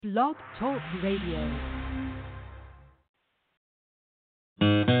Blog Talk Radio.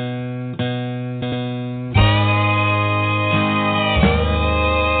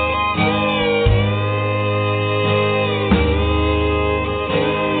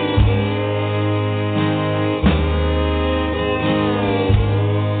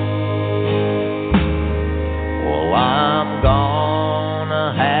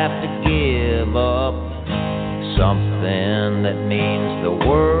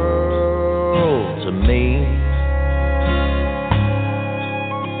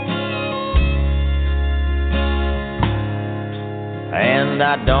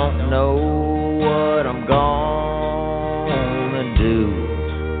 I don't know what I'm gonna do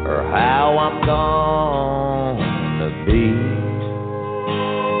or how I'm gonna be.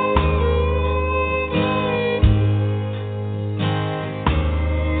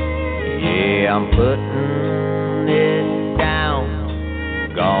 Yeah, I'm putting it down.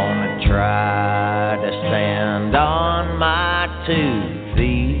 Gonna try to stand on my 2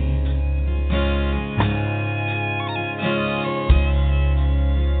 feet.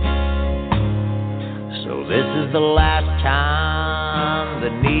 This is the last time the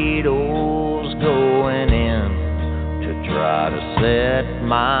needle's going in to try to set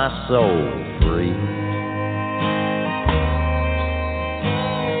my soul free.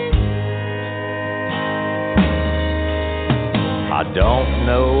 I don't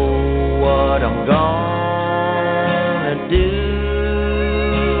know what I'm gonna do,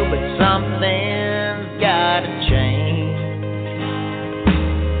 but something's gotta change.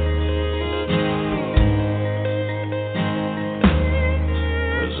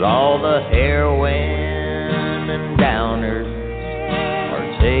 All the heroin and downers are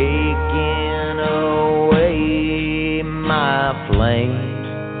taking away my flame.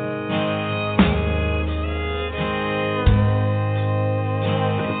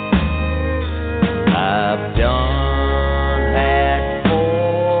 I've done had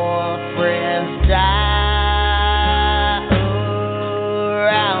 4 friends die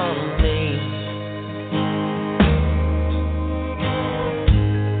around me.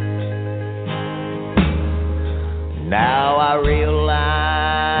 Now I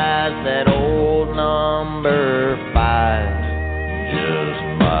realize that old number 5 just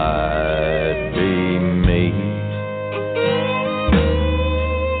might be me.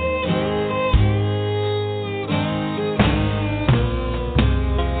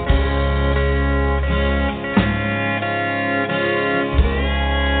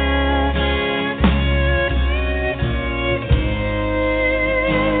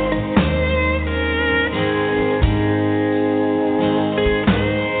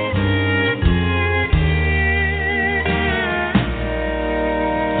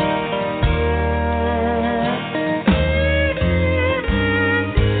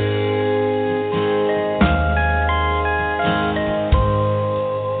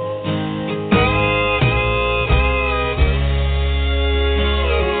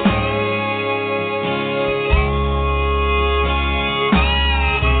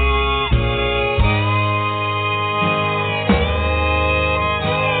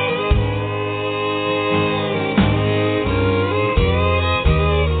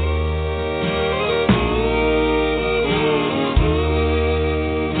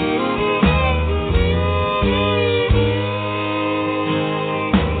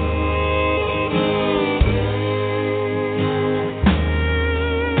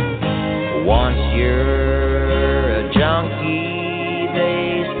 Once you're a junkie,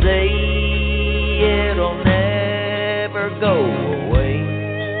 they say it'll never go away.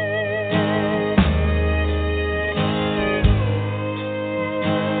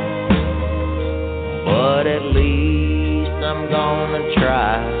 But at least I'm gonna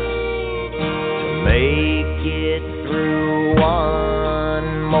try to make it through one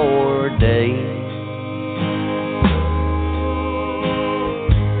more day.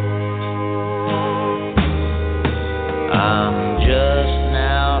 I'm just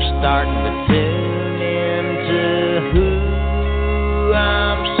now starting to tune into who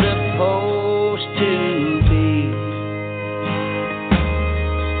I'm supposed to be.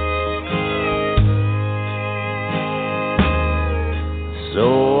 So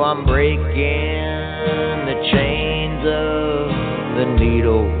I'm breaking the chains of the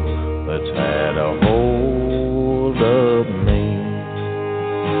needle that's had a hold of me.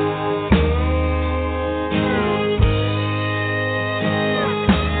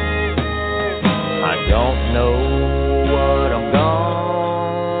 Don't know what I'm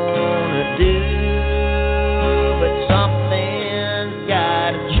gonna do, but something's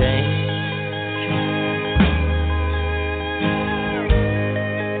gotta change.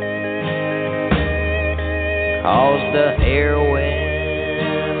 'cause the heroin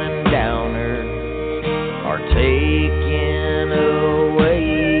and downers are taking away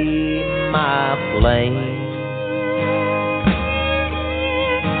my flame.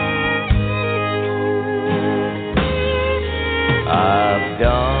 I've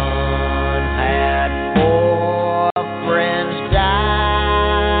done had 4 friends die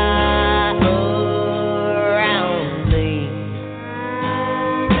around me.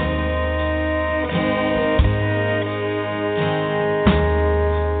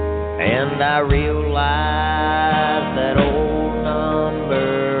 And I realize that old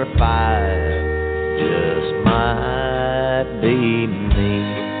number 5 just might be me.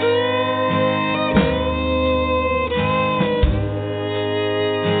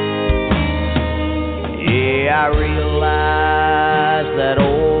 I realize that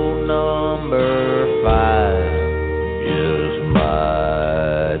old number 5 just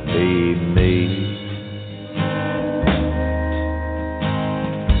might be me.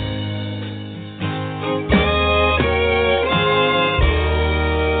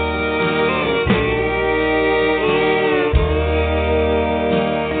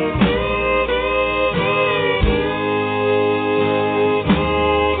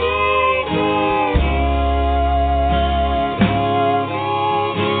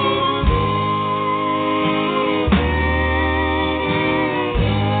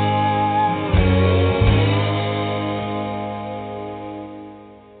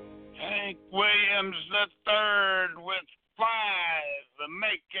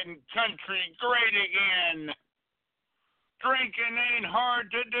 Making country great again. Drinking ain't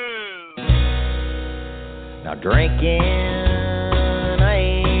hard to do. Now drinking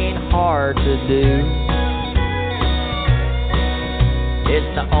ain't hard to do.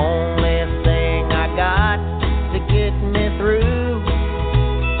 It's the only thing I got to get me through.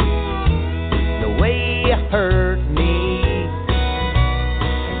 The way you hurt me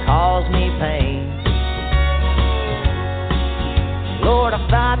and caused me pain. Lord, I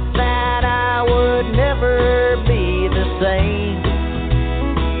thought that I would never be the same.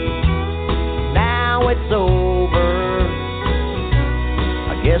 Now it's over,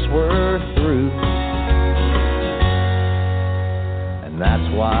 I guess we're through. And that's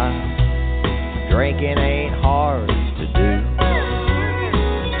why drinking ain't hard to do.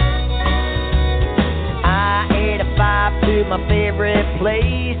 I ate a 5 to my favorite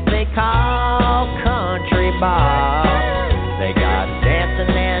place they call Country Bar. They got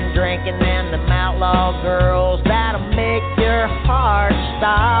dancing and drinking and them outlaw girls that'll make your heart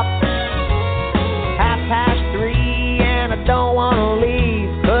stop. 3:30 and I don't wanna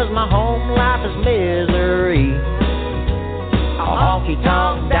leave, 'cause my home life is misery. A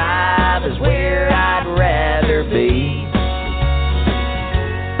honky-tonk dive is where I'd rather be,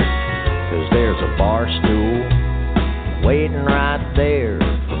 'cause there's a bar stool waiting right there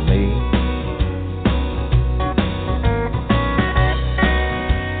for me.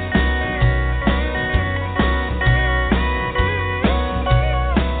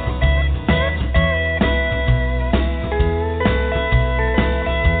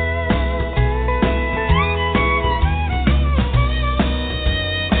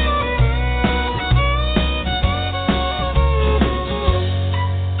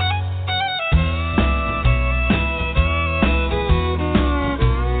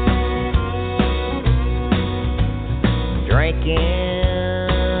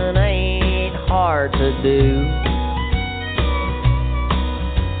 Drinking ain't hard to do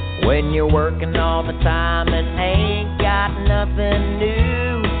when you're working all the time and ain't got nothing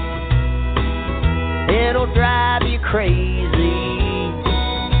new. It'll drive you crazy,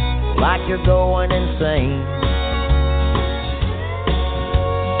 like you're going insane,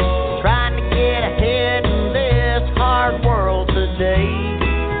 trying to get ahead in this hard world today.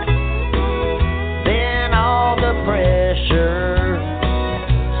 Then all the pressure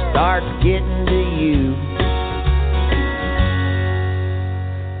starts getting to you,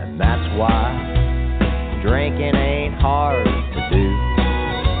 and that's why drinking ain't hard to do.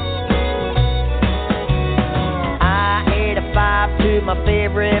 I ate a 5 to my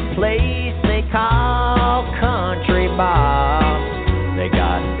favorite place they call Country Bar. They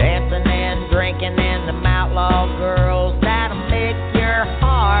got dancing and drinking and them outlaw girls that'll make your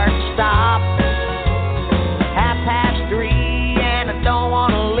heart stop. 3:30 and I don't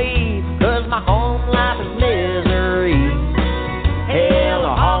wanna leave, 'cause my home life is misery. Hell,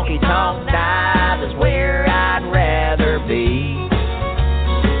 a honky-tonk dive is where I'd rather be,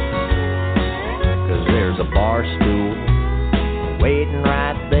 'cause there's a bar stool waiting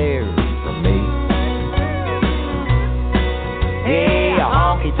right there for me. Hey, a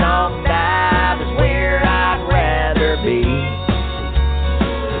honky-tonk dive is where I'd rather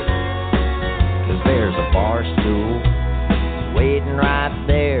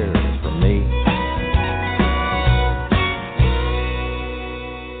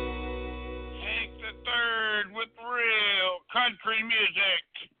country music.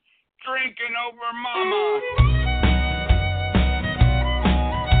 Drinking over mama.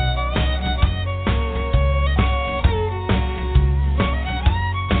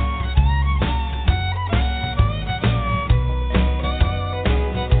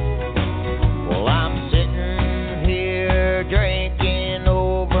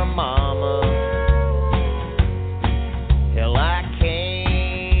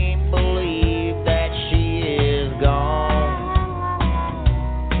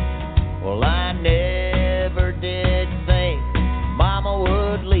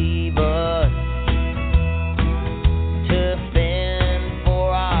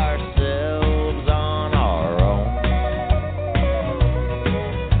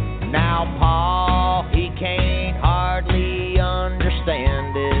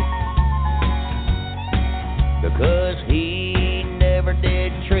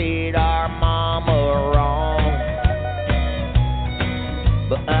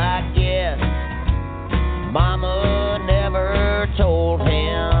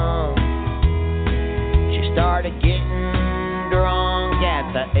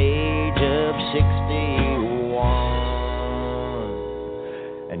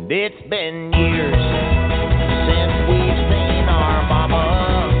 It's been years since we've seen our mama.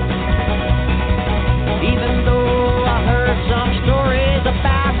 Even though I heard some stories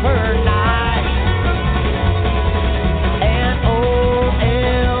about her night. And old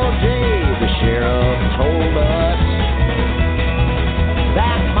LJ, the sheriff, told us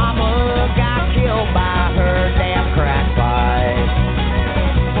that mama got killed by her damn crack pipe.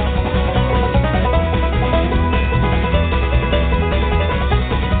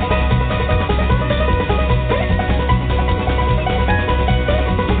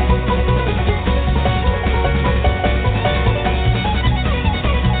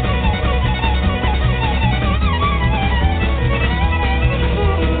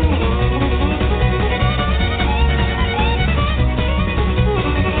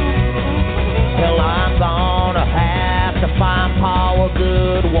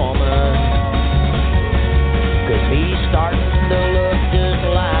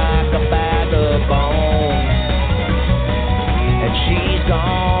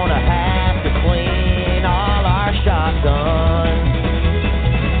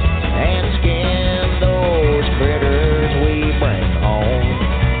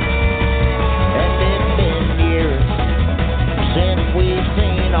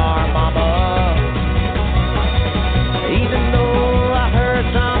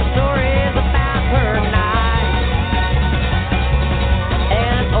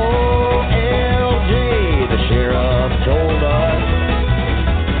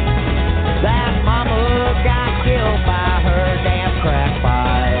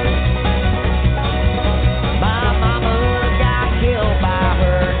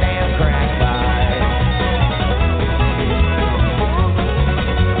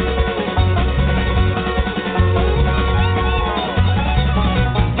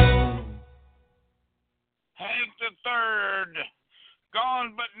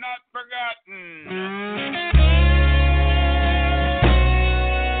 Gone but not forgotten.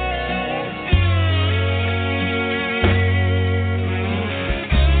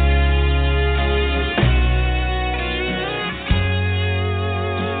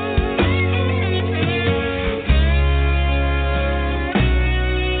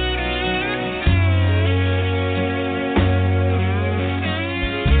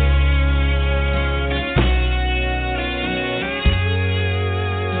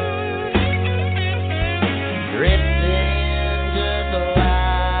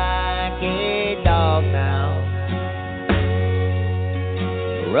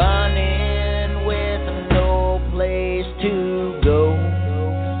 Running with no place to go,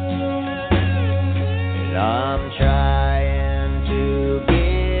 and I'm trying to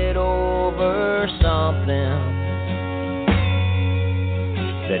get over something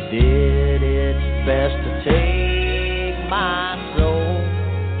that did its best to take my soul.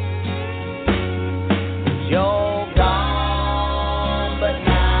 You're gone but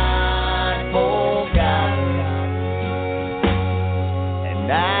not forgotten,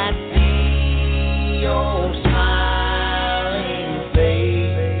 and I see your smiling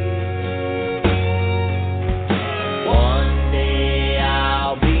face. One day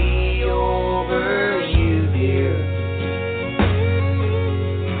I'll be over you, dear,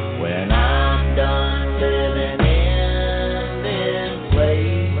 when I'm done living in this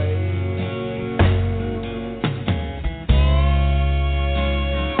place.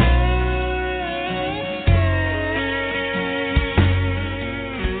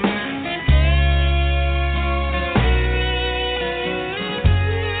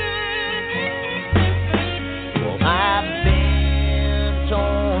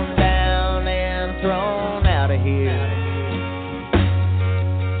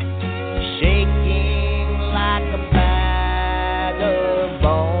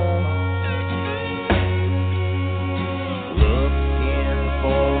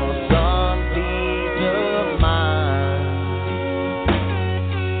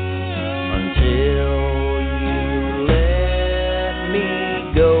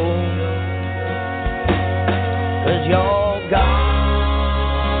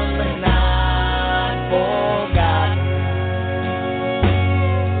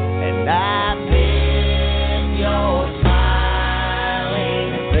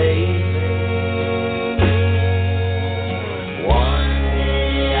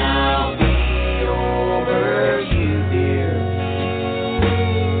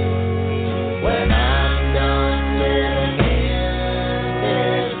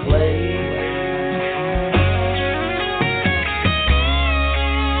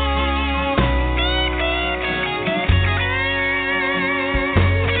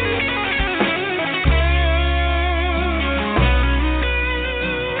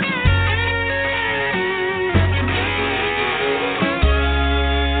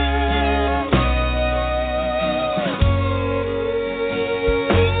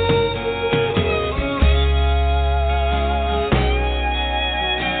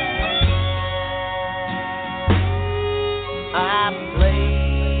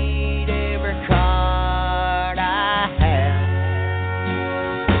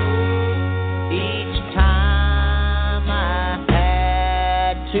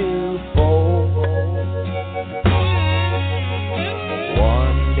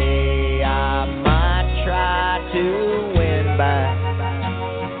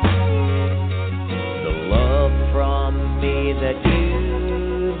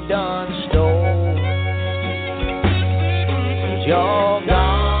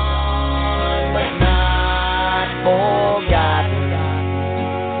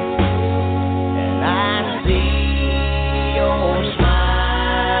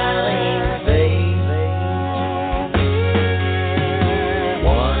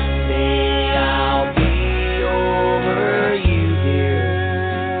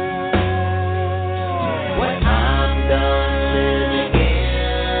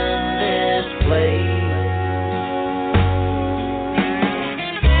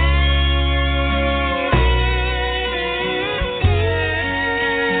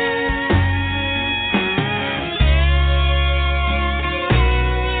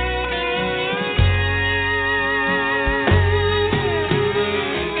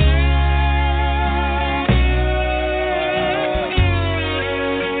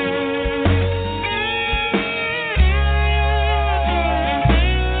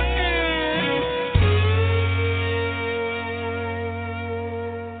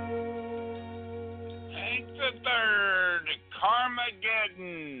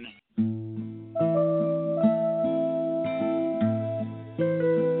 Armageddon.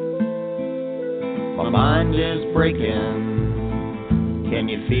 My mind is breaking. Can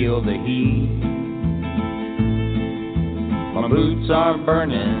you feel the heat? My boots are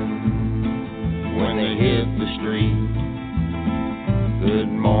burning when they hit the street. Good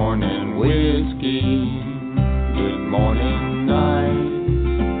morning, whiskey. Good morning, night.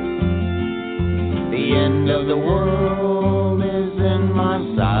 The end of the world is in my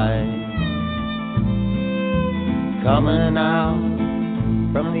sight. Coming out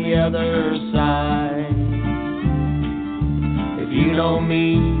from the other side. If you know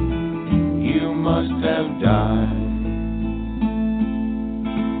me, you must have died.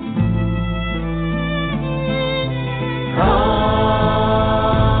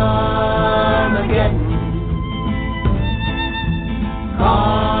 Armageddon.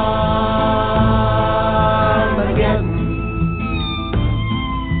 Armageddon.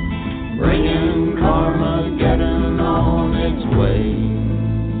 Bringing Carmageddon on its way.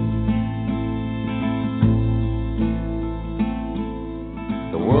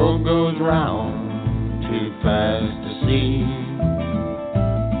 The world goes round too fast to see.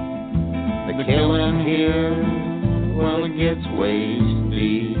 The killing here, well, it gets waist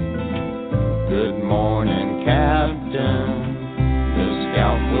deep. Good morning, Captain, the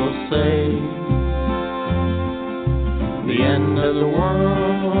scout will say. The end of the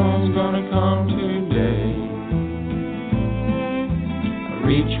world's gonna come today. I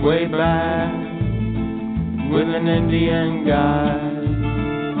reach way back with an Indian guide.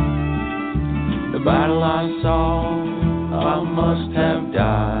 The battle I saw, I must have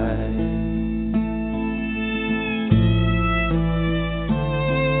died.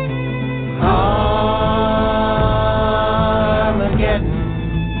 Armageddon.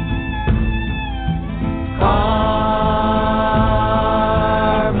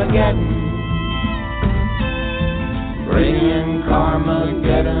 Armageddon. Bringing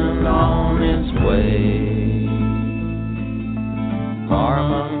Carmageddon on its way.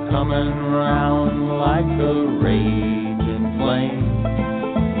 Karma coming round like a raging flame.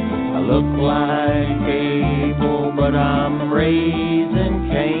 I look like Abel, but I'm raising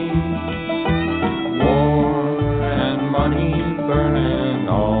Cain. War and money burning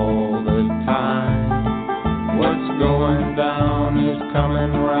all the time. What's going down is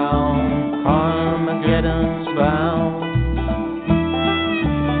coming round. Carmageddon's bound.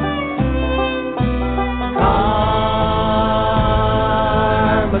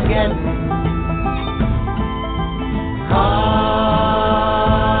 Carmageddon.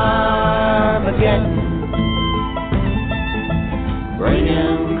 Carmageddon.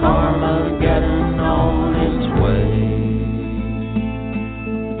 Bringing Carmageddon on its way.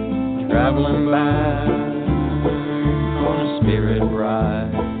 Traveling back on a spirit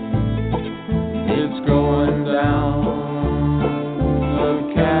ride. It's going down, the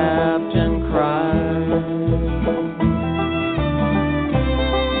captain cried.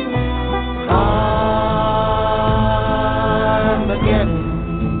 Armageddon.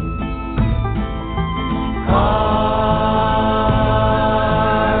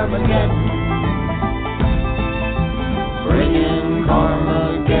 Armageddon. Bringing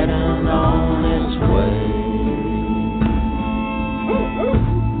Carmageddon on its way.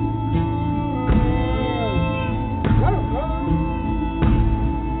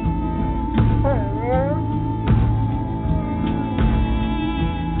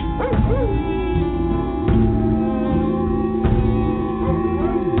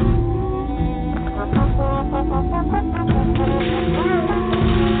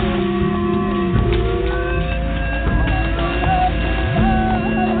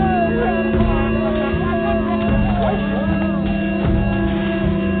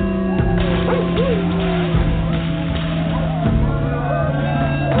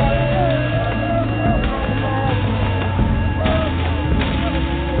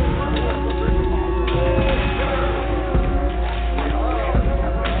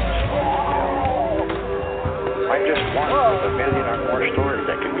 I'm just one of a million or more stories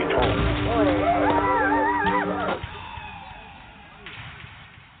that can be told.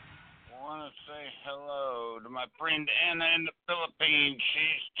 I want to say hello to my friend Anna in the Philippines.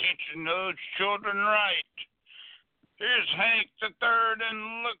 She's teaching those children right. Here's Hank the Third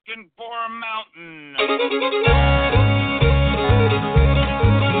and Looking for a Mountain.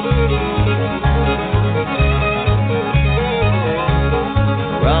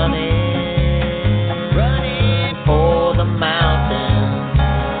 Running for the mountain.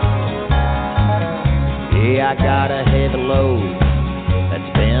 Yeah, I got a heavy load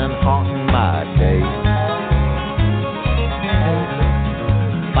that's been haunting my day.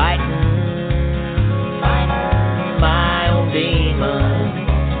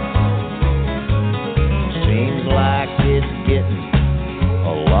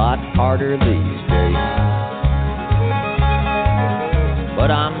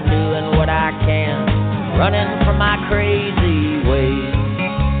 running from my crazy ways.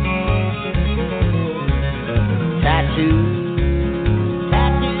 Tattooed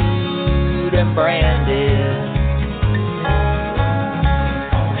and branded,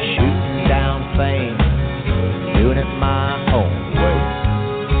 shooting down fame, doing it my own way.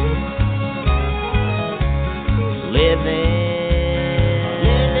 Living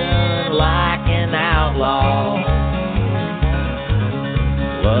like an outlaw,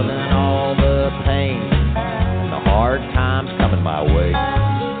 loving all the pain, the hard times coming my way.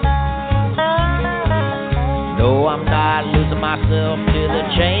 No, I'm not losing myself to the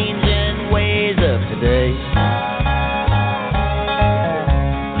changing ways of today.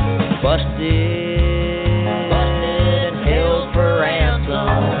 Busted and held for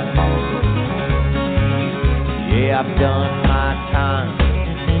ransom. Yeah, I've done my time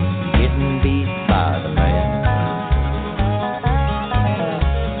getting beat by the man.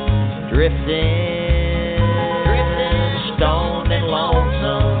 Drifting, stoned and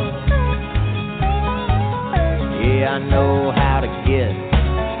lonesome. Yeah, I know how to get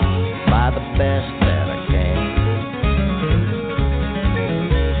by the best that I can.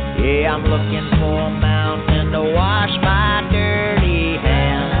 Yeah, I'm looking for a mountain to wash my dirty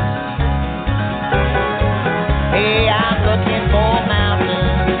hands. Hey, I'm looking for a mountain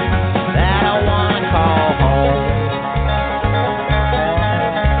that I wanna call home.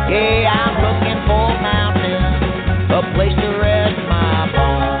 Yeah, I'm looking for a mountain, a place to rest my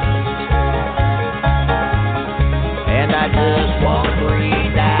bones. And I just wanna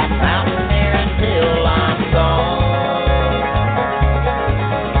breathe that mountain air until I'm gone.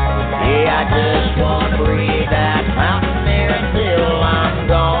 Yeah, I just wanna breathe that mountain air until I'm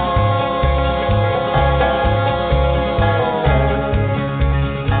gone.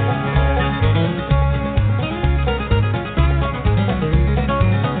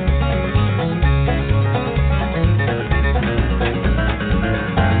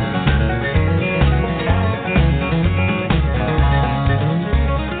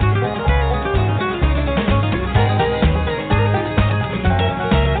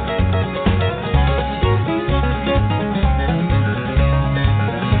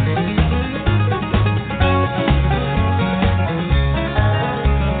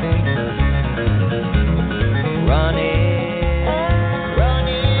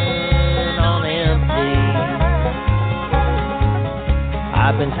 Running on empty.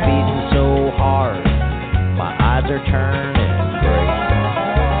 I've been speeding so hard, my eyes are turning gray.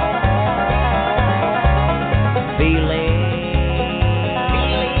 Feeling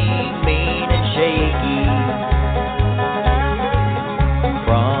mean and shaky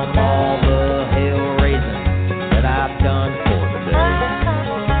from all the hell raising that I've done for today.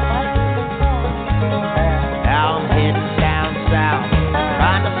 Now I'm heading down south,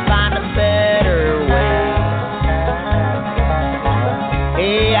 trying to find a better way.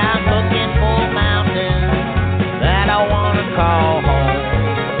 Hey, I'm looking for a mountain that I wanna call home.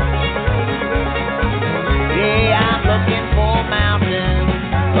 Yeah, I'm looking for a mountain,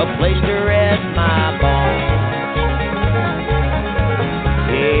 a place to rest my bones.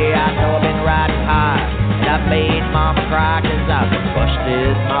 Yeah, I know I've been riding high, and I've made mama cry 'cause I've been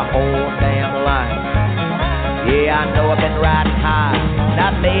busted my whole damn life. Yeah, I know I've been riding high, and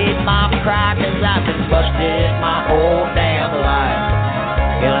I've made mama cry 'cause I've been busted my whole damn life.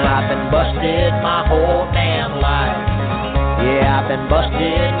 Well, I've been busted my whole damn life. Yeah, I've been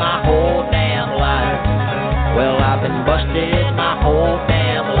busted my whole damn life. Well, I've been busted my whole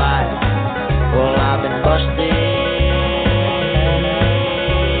damn life. Well, I've been busted.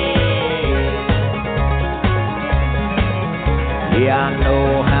 Yeah, I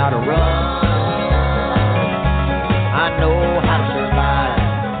know how to run. I know how to survive.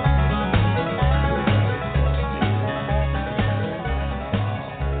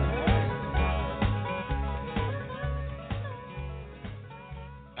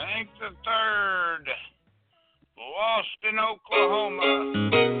 Hank the Third, lost in Oklahoma.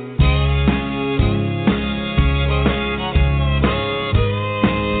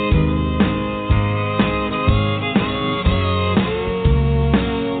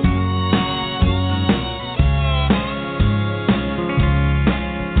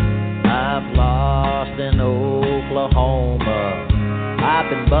 I've lost in Oklahoma. I've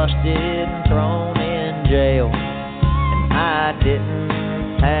been busted and thrown in jail, and I didn't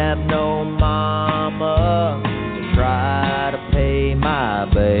have no mama to try to pay my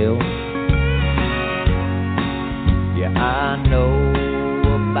bail. Yeah, I know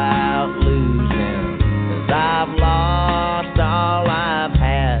about losing, 'cause I've lost all I've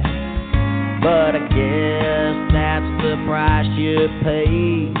had. But I guess that's the price you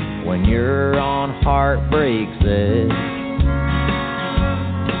pay when you're on heartbreak's edge.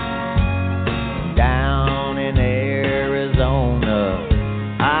 Down in Arizona,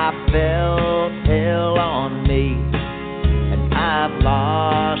 I felt hell on me, and I've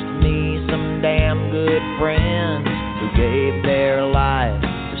lost me some damn good friends who gave their life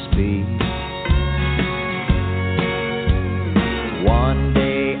to speed. One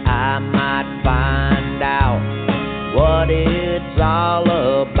day I might find out what it's all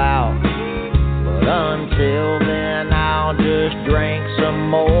about, but until then I'll just drink some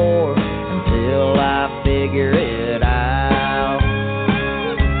more until I figure it out.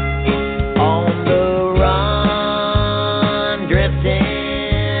 On the run,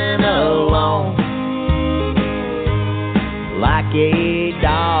 drifting alone, like a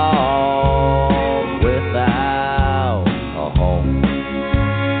dog without a home.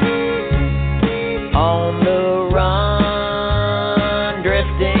 On the run,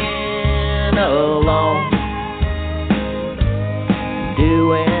 drifting alone,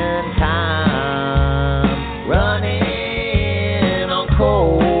 doing time, running on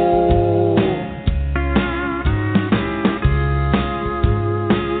cold.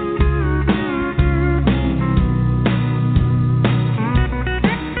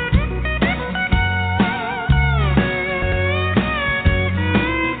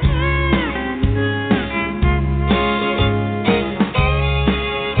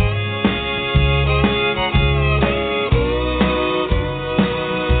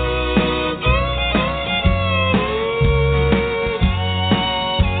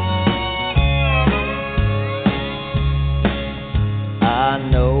 I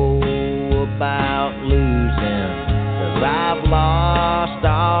know about losing, 'cause I've lost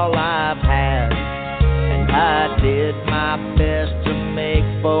all I've had, and I did my best to make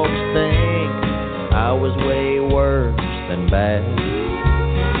folks think I was way worse than bad.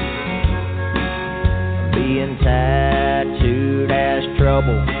 Being tattooed as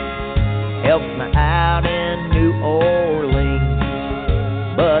trouble helped me out in New Orleans,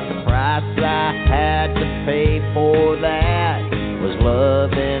 but the price I had to pay for that was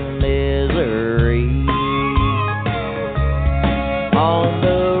love and misery. On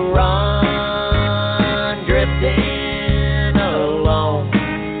the run, drifting alone,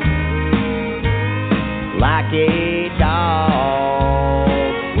 like a dog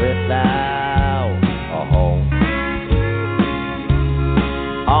without a home.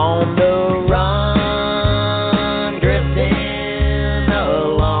 On the run, drifting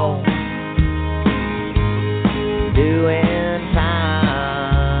alone, doing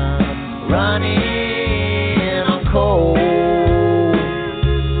time, running on cold.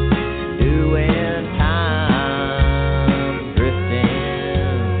 Doing time,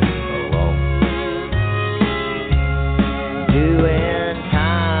 drifting alone. Doing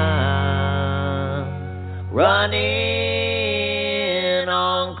time, running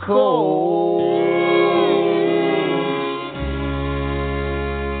on cold.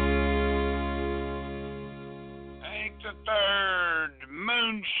 Hank the Third,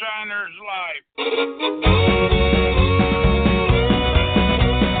 Moonshiner's Life.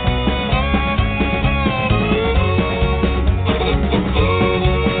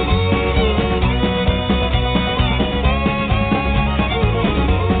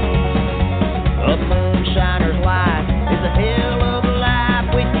 A moonshiner's life is a hell of a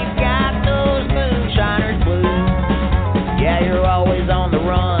life when you got those moonshiner's blues. Yeah, you're always on the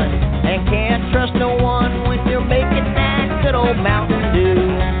run and can't trust no one when you're making that good old Mountain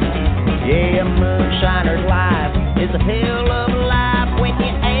Dew. Yeah, a moonshiner's life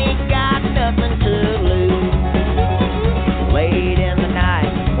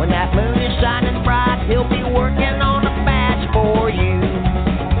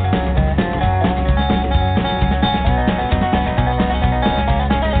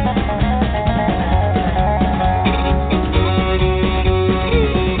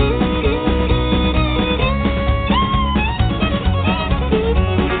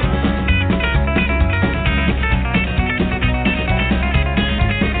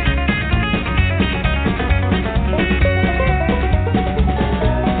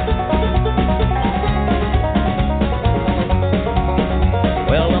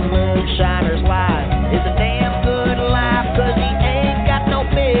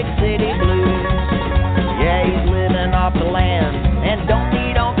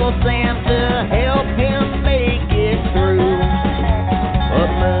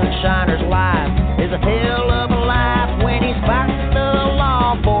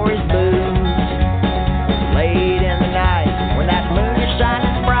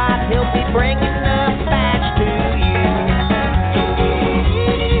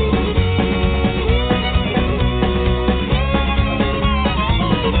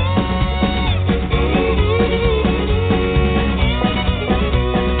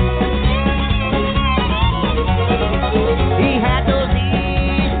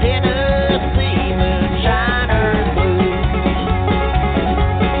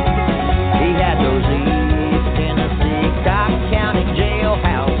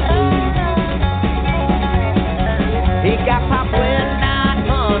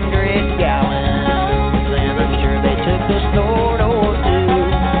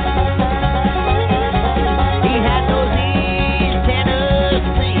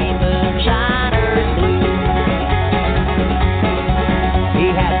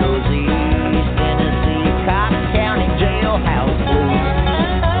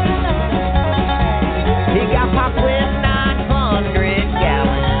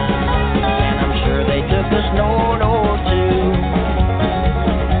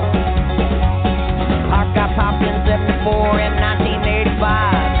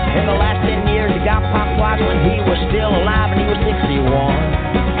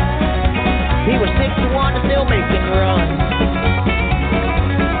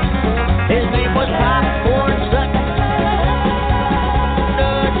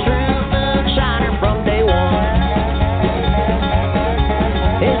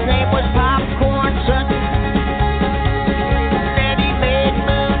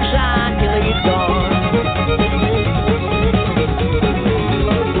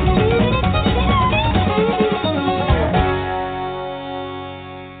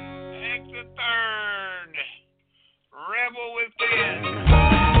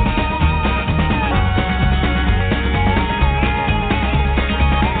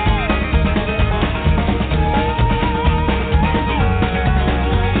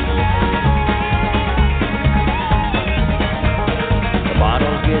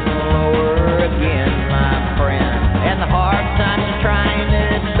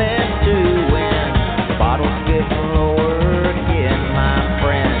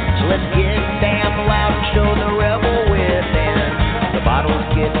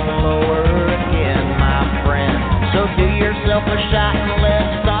getting lower again, my friend. So do yourself a shot and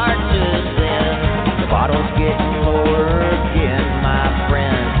let's start to sin. The bottle's getting lower again, my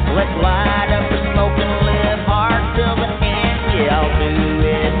friend. Let's light up the smoke and live hard till the end. Yeah, I'll do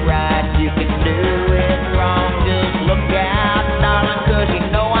it right, you can do it wrong. Just look out, darling, 'cause you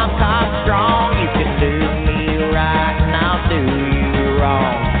know I'm cock strong. You can do me right and I'll do you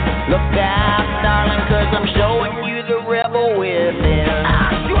wrong. Look out, darling, 'cause I'm showing you the rebel within. Again.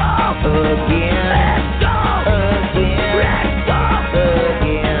 Let's go. Again. Let's go. Again.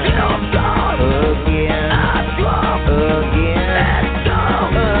 Again. Let's go. Again. Let's go. Again. Let's go.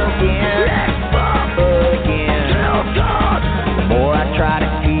 Again. Let's go. The more I try to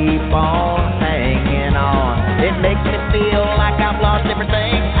keep on hanging on, it makes me feel like I've lost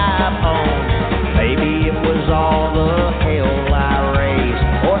everything I've owned. Maybe it was all the hell I raised,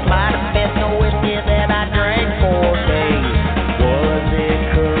 or it might have been the whiskey that I drank for days. Was it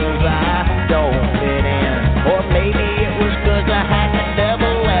 'cause I don't fit in, or maybe it was 'cause I had the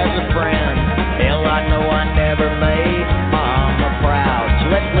devil as a friend? Hell, I know I never made mama proud, so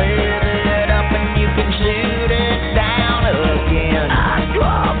let's live it up and you can shoot it down again. Again. Let's go.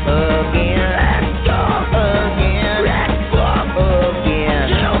 Again. Let's go. Again. Again. Let's go. Again.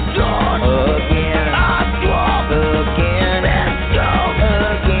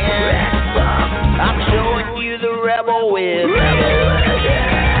 Let's go. I'm showing you the rebel with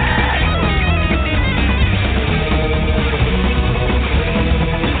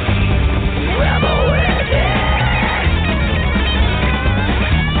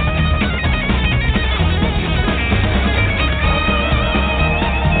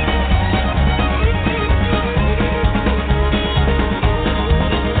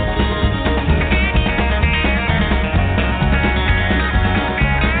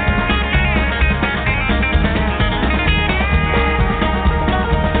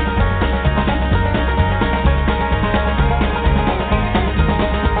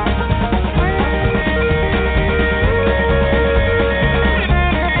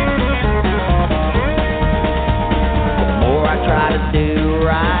do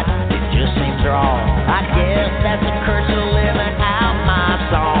right, it just seems wrong. I guess that's a curse of living out my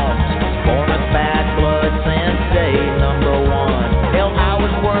songs. Born with bad blood since day number one. Hell, I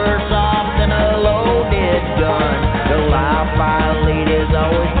was worse off than a loaded gun. The life I lead has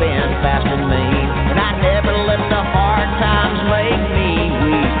always been fast and mean, and I never let the hard times make me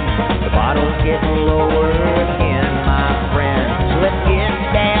weak. The bottle's getting lower again, my friend. So let's get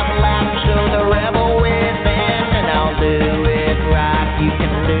damn loud and show the rebel within, and I'll do it right, you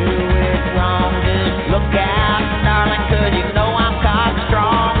can do it wrong. Just look out, darling, 'cause you know I'm cock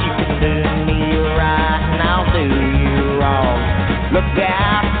strong. You can do me right and I'll do you wrong. Look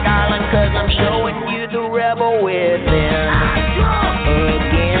out, darling, 'cause I'm showing you the rebel within. Again. Let's go.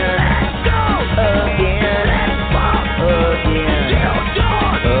 Again. Let's go. Again. Again. Let's go.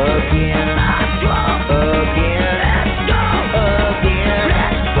 Again. Let's go. Again. Let's go. Again. Let's go. Again.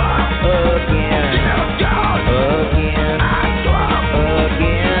 Let's go. Again. Let's go. Again.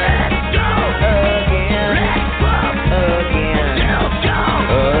 Let's go. Again. Let's go.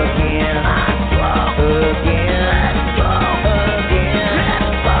 Again. Let's go. Again. Let's go. Again. Let's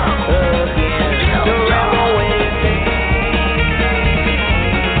go. Again. The rebel within.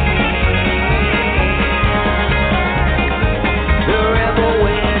 The rebel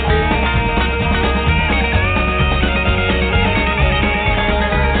within.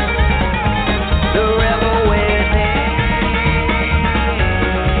 The rebel within.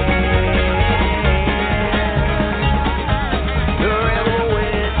 The rebel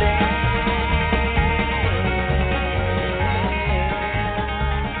within.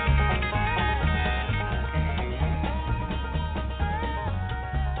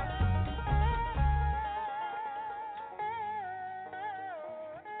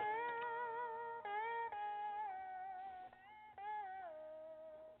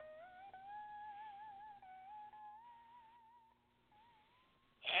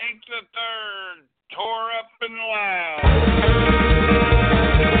 Hank the Third tore up and loud.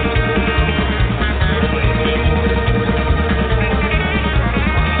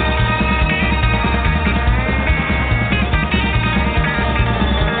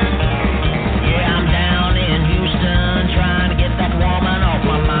 Yeah, I'm down in Houston trying to get that woman off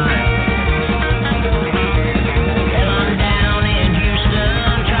my mind. Well, I'm down in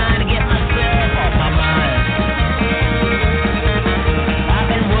Houston trying to get myself off my mind. I've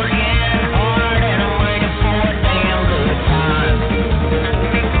been working hard and I'm waiting for a damn good time.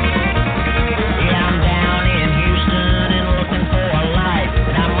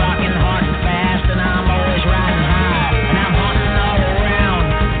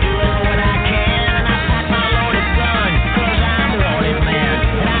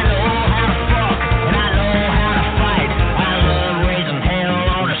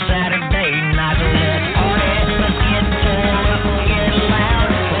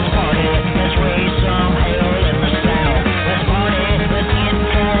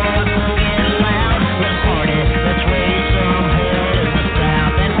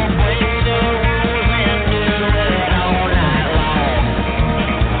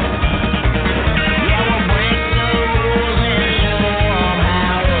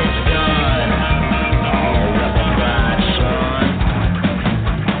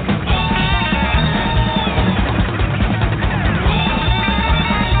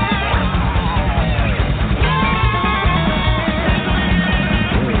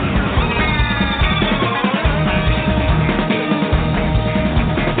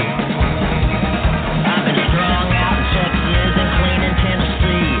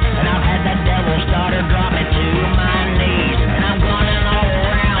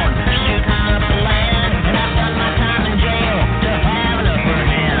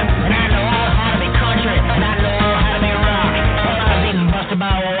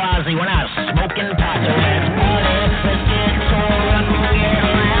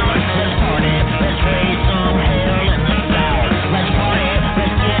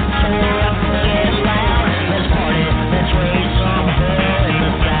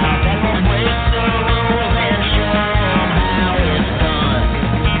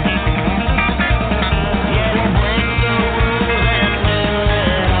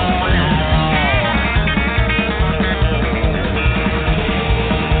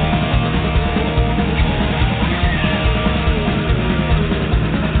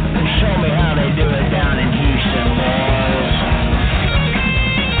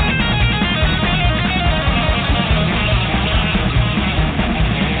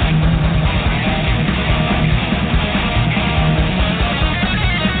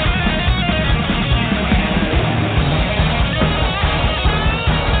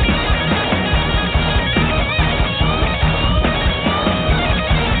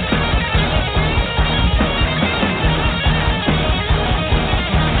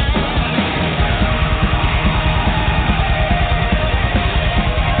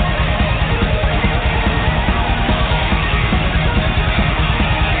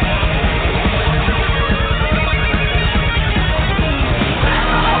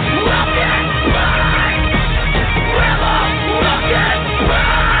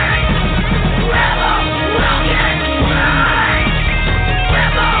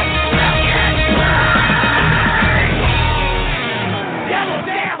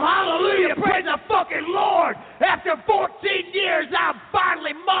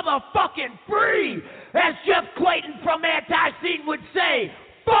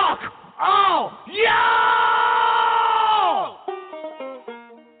 Oh, yo!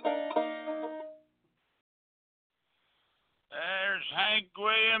 There's Hank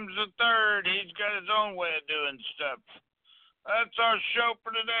Williams III. He's got his own way of doing stuff. That's our show for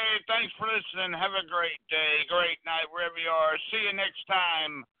today. Thanks for listening. Have a great day, great night, wherever you are. See you next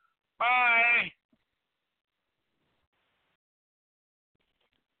time. Bye.